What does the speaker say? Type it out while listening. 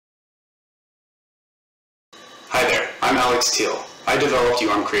Alex Teal. I developed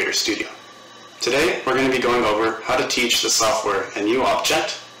uArm Creator Studio. Today, we're going to be going over how to teach the software a new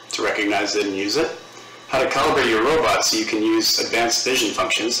object to recognize it and use it, how to calibrate your robot so you can use advanced vision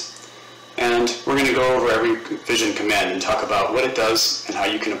functions, and we're going to go over every vision command and talk about what it does and how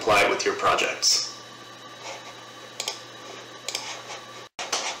you can apply it with your projects.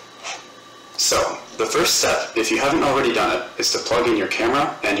 So, the first step, if you haven't already done it, is to plug in your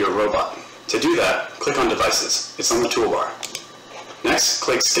camera and your robot. To do that, click on Devices. It's on the toolbar. Next,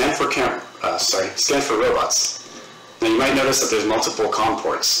 click Scan for Robots. Now you might notice that there's multiple COM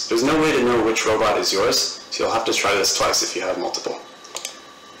ports. There's no way to know which robot is yours, so you'll have to try this twice if you have multiple.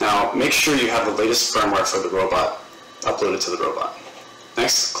 Now, make sure you have the latest firmware for the robot uploaded to the robot.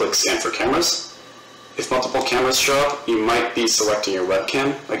 Next, click Scan for Cameras. If multiple cameras show up, you might be selecting your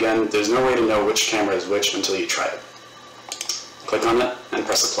webcam. Again, there's no way to know which camera is which until you try it. Click on it and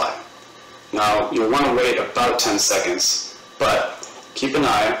press Apply. Now, you'll want to wait about 10 seconds, but keep an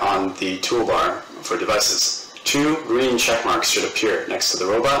eye on the toolbar for devices. 2 green check marks should appear next to the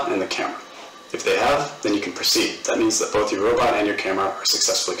robot and the camera. If they have, then you can proceed. That means that both your robot and your camera are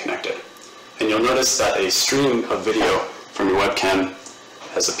successfully connected. And you'll notice that a stream of video from your webcam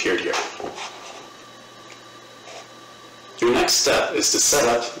has appeared here. Your next step is to set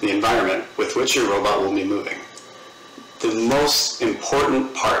up the environment with which your robot will be moving. The most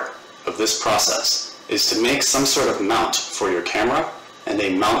important part of this process is to make some sort of mount for your camera and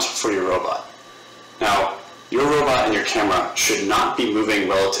a mount for your robot. Now, your robot and your camera should not be moving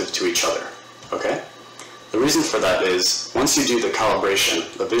relative to each other, okay? The reason for that is, once you do the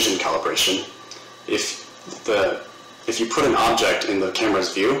calibration, the vision calibration, if you put an object in the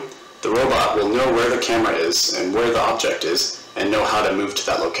camera's view, the robot will know where the camera is and where the object is and know how to move to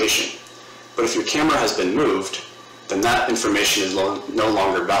that location. But if your camera has been moved, then that information is no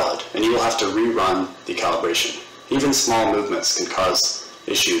longer valid, and you will have to rerun the calibration. Even small movements can cause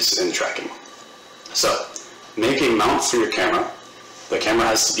issues in tracking. So, make a mount for your camera. The camera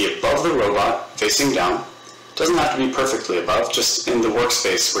has to be above the robot, facing down. It doesn't have to be perfectly above, just in the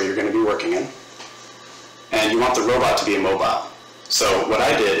workspace where you're going to be working in. And you want the robot to be immobile. So what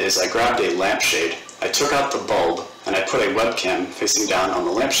I did is I grabbed a lampshade, I took out the bulb, and I put a webcam facing down on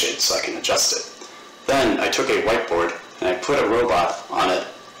the lampshade so I can adjust it. Then I took a whiteboard and I put a robot on it,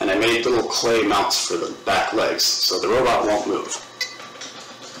 and I made little clay mounts for the back legs so the robot won't move.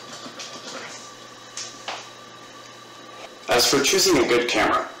 As for choosing a good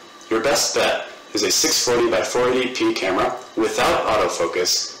camera, your best bet is a 640 by 480p camera without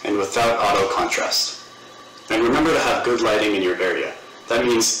autofocus and without auto contrast. And remember to have good lighting in your area. That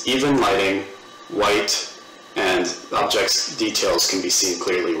means even lighting, white, and objects' details can be seen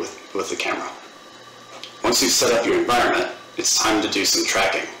clearly with the camera. Once you've set up your environment, it's time to do some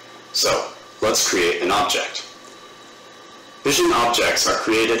tracking. So, let's create an object. Vision objects are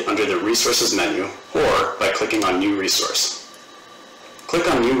created under the Resources menu or by clicking on New Resource. Click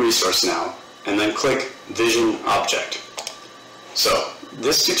on New Resource now, and then click Vision Object. So,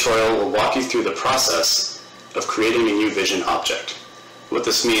 this tutorial will walk you through the process of creating a new vision object. What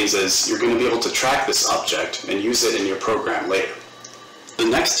this means is you're going to be able to track this object and use it in your program later. The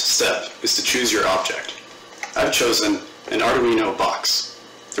next step is to choose your object. I've chosen an Arduino box.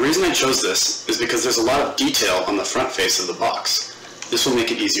 The reason I chose this is because there's a lot of detail on the front face of the box. This will make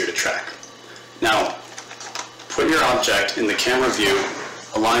it easier to track. Now, put your object in the camera view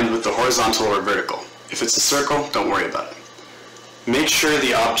aligned with the horizontal or vertical. If it's a circle, don't worry about it. Make sure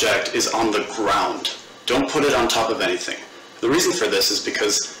the object is on the ground. Don't put it on top of anything. The reason for this is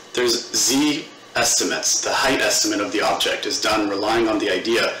because there's Z estimates. The height estimate of the object is done relying on the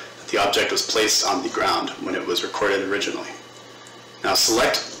idea that the object was placed on the ground when it was recorded originally. Now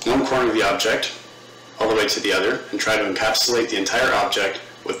select one corner of the object all the way to the other and try to encapsulate the entire object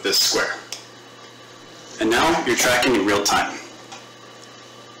with this square. And now you're tracking in real time.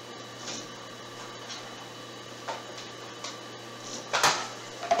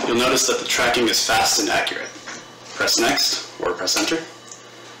 You'll notice that the tracking is fast and accurate. Press Next or press Enter.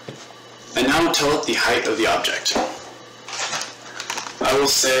 And now tell it the height of the object. I will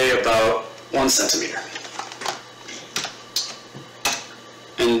say about 1 centimeter.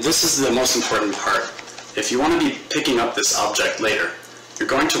 And this is the most important part. If you want to be picking up this object later, you're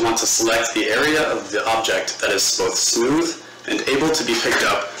going to want to select the area of the object that is both smooth and able to be picked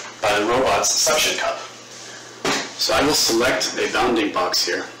up by the robot's suction cup. So I will select a bounding box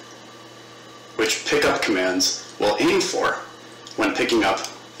here, which pickup commands will aim for when picking up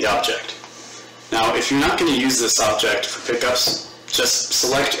the object. Now, if you're not going to use this object for pickups, just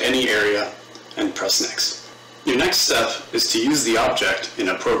select any area and press Next. Your next step is to use the object in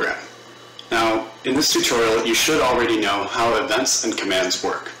a program. Now, In this tutorial, you should already know how events and commands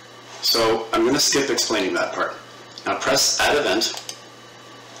work. So I'm going to skip explaining that part. Now press Add Event,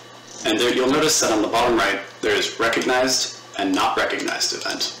 and there you'll notice that on the bottom right there is Recognized and Not Recognized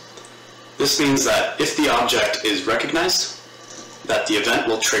event. This means that if the object is recognized, that the event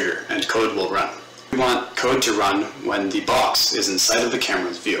will trigger and code will run. We want code to run when the box is inside of the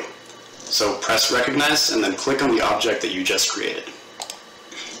camera's view. So press Recognized and then click on the object that you just created.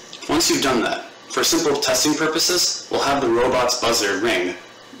 Once you've done that, for simple testing purposes, we'll have the robot's buzzer ring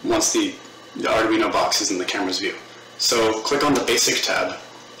once the Arduino box is in the camera's view. So click on the Basic tab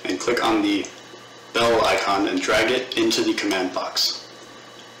and click on the bell icon and drag it into the command box.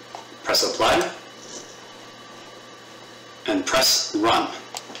 Press Apply and press Run.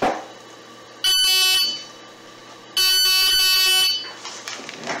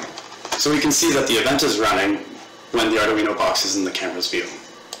 So we can see that the event is running when the Arduino box is in the camera's view.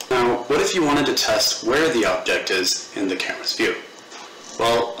 Now, what if you wanted to test where the object is in the camera's view?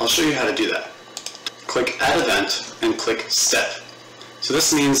 Well, I'll show you how to do that. Click Add Event and click Step. So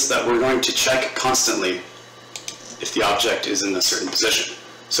this means that we're going to check constantly if the object is in a certain position.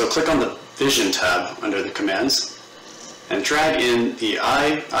 So click on the Vision tab under the commands and drag in the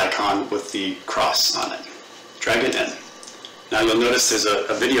eye icon with the cross on it. Drag it in. Now you'll notice there's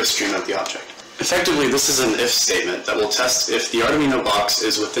a video stream of the object. Effectively, this is an if statement that will test if the Arduino box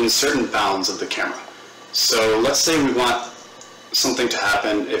is within certain bounds of the camera. So let's say we want something to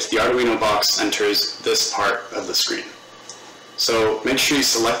happen if the Arduino box enters this part of the screen. So make sure you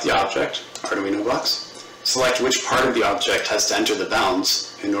select the object, Arduino box, select which part of the object has to enter the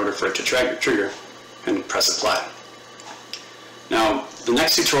bounds in order for it to trigger, and press Apply. Now, the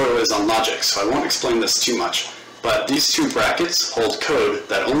next tutorial is on logic, so I won't explain this too much. But these two brackets hold code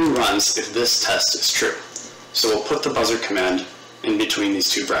that only runs if this test is true. So we'll put the buzzer command in between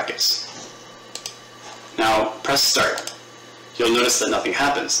these two brackets. Now press Start. You'll notice that nothing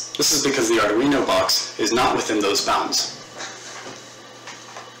happens. This is because the Arduino box is not within those bounds.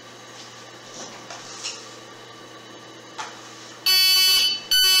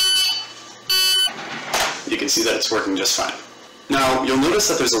 You can see that it's working just fine. Now you'll notice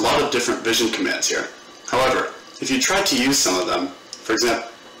that there's a lot of different vision commands here. However, if you try to use some of them, for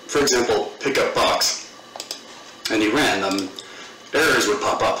example, pick up box, and you ran them, errors would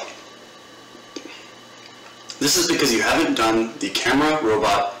pop up. This is because you haven't done the camera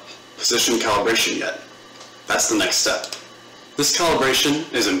robot position calibration yet. That's the next step. This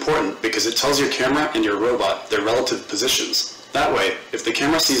calibration is important because it tells your camera and your robot their relative positions. That way, if the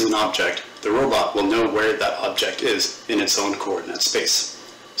camera sees an object, the robot will know where that object is in its own coordinate space.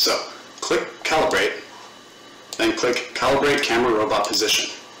 So, click Calibrate, then click Calibrate Camera Robot Position.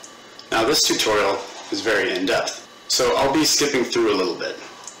 Now this tutorial is very in-depth, so I'll be skipping through a little bit.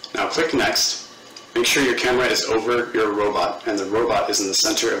 Now click Next, make sure your camera is over your robot and the robot is in the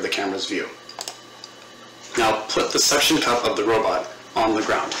center of the camera's view. Now put the suction cup of the robot on the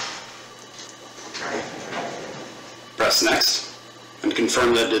ground. Press Next and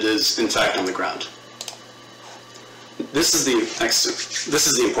confirm that it is in fact on the ground. This is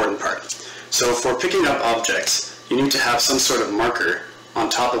the important part. So for picking up objects, you need to have some sort of marker on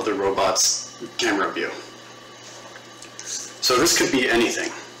top of the robot's camera view. So this could be anything.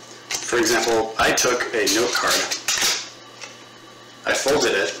 For example, I took a note card, I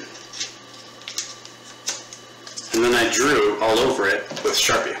folded it, and then I drew all over it with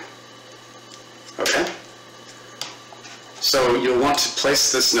Sharpie. Okay? So you'll want to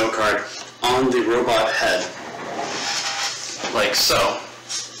place this note card on the robot head, like so,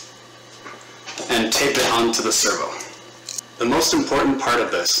 and tape it onto the servo. The most important part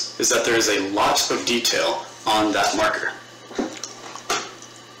of this is that there is a lot of detail on that marker.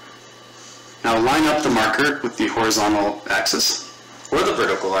 Now line up the marker with the horizontal axis or the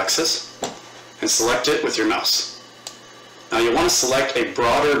vertical axis and select it with your mouse. Now you'll want to select a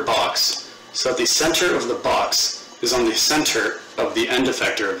broader box so that the center of the box is on the center of the end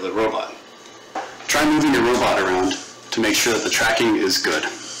effector of the robot. Try moving your robot around to make sure that the tracking is good.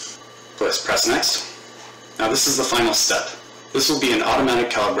 Press Next. Now this is the final step. This will be an automatic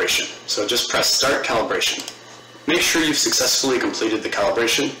calibration, so just press Start Calibration. Make sure you've successfully completed the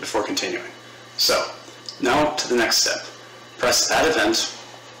calibration before continuing. So, now to the next step. Press Add Event,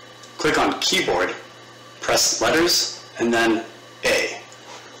 click on Keyboard, press Letters, and then A.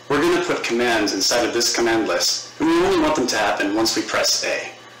 We're going to put commands inside of this command list, and we only want them to happen once we press A.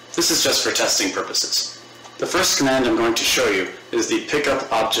 This is just for testing purposes. The first command I'm going to show you is the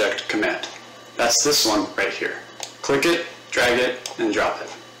Pickup Object command. That's this one right here. Click it, drag it, and drop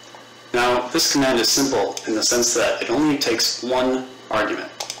it. Now, this command is simple in the sense that it only takes one argument,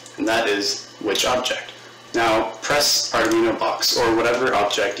 and that is which object. Now press Arduino box, or whatever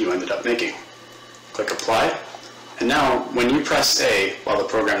object you ended up making. Click apply, and now when you press A while the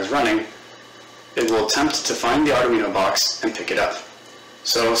program is running, it will attempt to find the Arduino box and pick it up.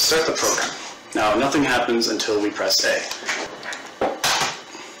 So start the program. Now nothing happens until we press A.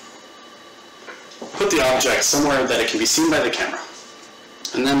 Put the object somewhere that it can be seen by the camera,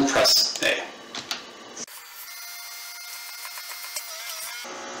 and then press A.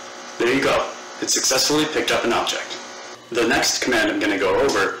 There you go. It successfully picked up an object. The next command I'm going to go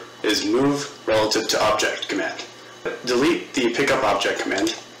over is move relative to object command. Delete the pickup object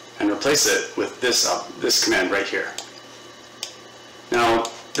command and replace it with this command right here. Now,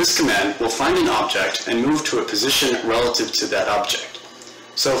 this command will find an object and move to a position relative to that object.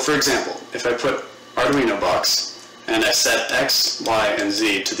 So for example, if I put Arduino box and I set X, Y, and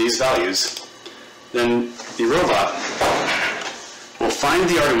Z to these values, then the robot will find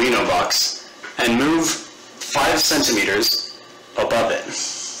the Arduino box and move 5 centimeters above it.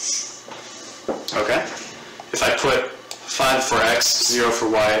 Okay? If I put 5 for X, 0 for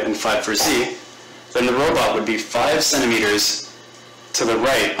Y, and 5 for Z, then the robot would be 5 centimeters to the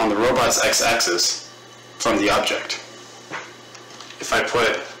right on the robot's x-axis from the object. If I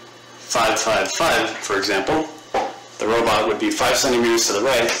put 5, 5, 5, for example, the robot would be 5 centimeters to the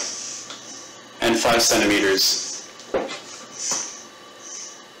right and 5 centimeters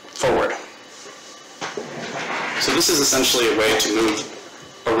forward. So this is essentially a way to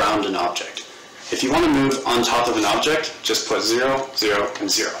move around an object. If you want to move on top of an object, just put 0, 0, and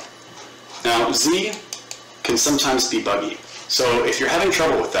 0. Now Z can sometimes be buggy, so if you're having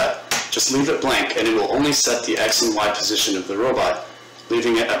trouble with that, just leave it blank and it will only set the X and Y position of the robot,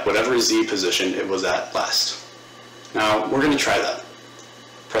 leaving it at whatever Z position it was at last. Now we're going to try that.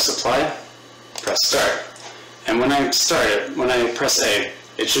 Press apply, press start, and when I press A,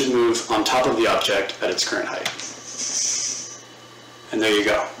 it should move on top of the object at its current height. And there you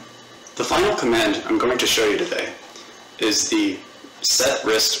go. The final command I'm going to show you today is the set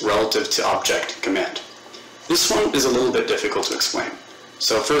wrist relative to object command. This one is a little bit difficult to explain.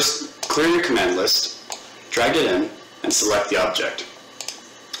 So first, clear your command list, drag it in, and select the object.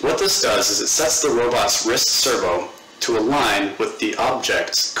 What this does is it sets the robot's wrist servo to align with the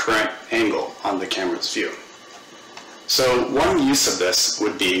object's current angle on the camera's view. So one use of this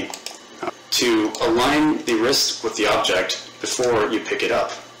would be to align the wrist with the object before you pick it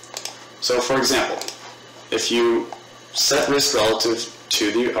up. So for example, if you set wrist relative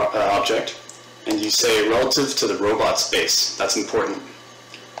to the object and you say relative to the robot's base, that's important.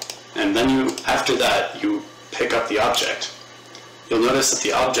 And then after that you pick up the object, you'll notice that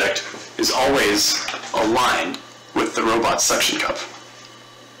the object is always aligned with the robot's suction cup.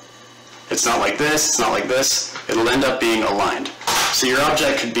 It's not like this, it's not like this, it'll end up being aligned. So your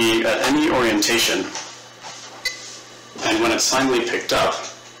object could be at any orientation, and when it's finally picked up,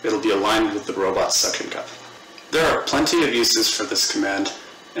 it'll be aligned with the robot's suction cup. There are plenty of uses for this command,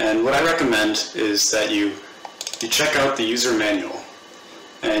 and what I recommend is that you check out the user manual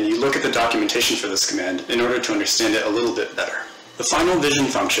and you look at the documentation for this command in order to understand it a little bit better. The final vision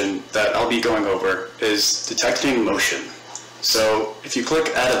function that I'll be going over is detecting motion. So if you click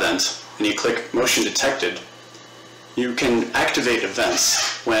Add Event and you click Motion Detected, you can activate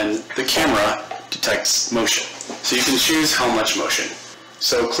events when the camera detects motion. So you can choose how much motion.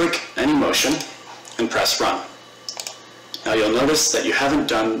 So click any motion and press Run. Now you'll notice that you haven't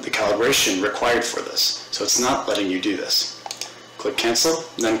done the calibration required for this, so it's not letting you do this. Click Cancel,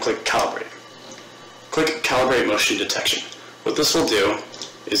 and then click Calibrate. Click Calibrate Motion Detection. What this will do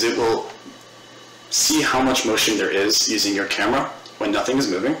is it will see how much motion there is using your camera when nothing is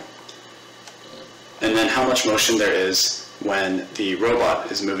moving, and then how much motion there is when the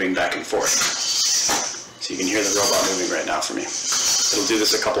robot is moving back and forth. So you can hear the robot moving right now for me. It'll do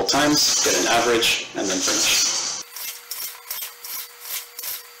this a couple times, get an average, and then finish.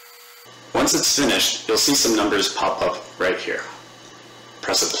 Once it's finished, you'll see some numbers pop up right here.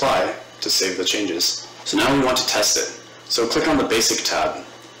 Press Apply to save the changes. So now we want to test it. So click on the Basic tab,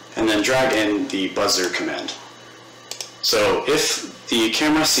 and then drag in the buzzer command. So if the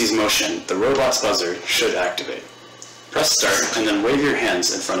camera sees motion, the robot's buzzer should activate. Press Start, and then wave your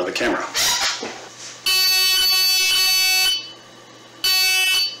hands in front of the camera.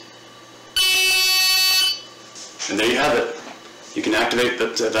 And there you have it. You can activate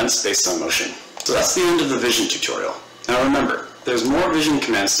the events based on motion. So that's the end of the vision tutorial. Now remember, there's more vision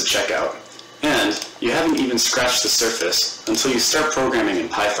commands to check out, and you haven't even scratched the surface until you start programming in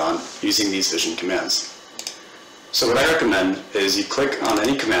Python using these vision commands. So what I recommend is you click on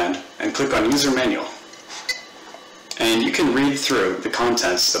any command and click on User Manual. and you can read through the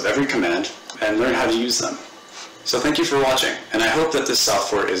contents of every command and learn how to use them. So thank you for watching, and I hope that this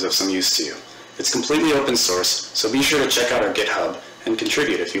software is of some use to you. It's completely open source, so be sure to check out our GitHub and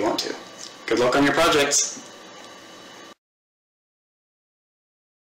contribute if you want to. Good luck on your projects!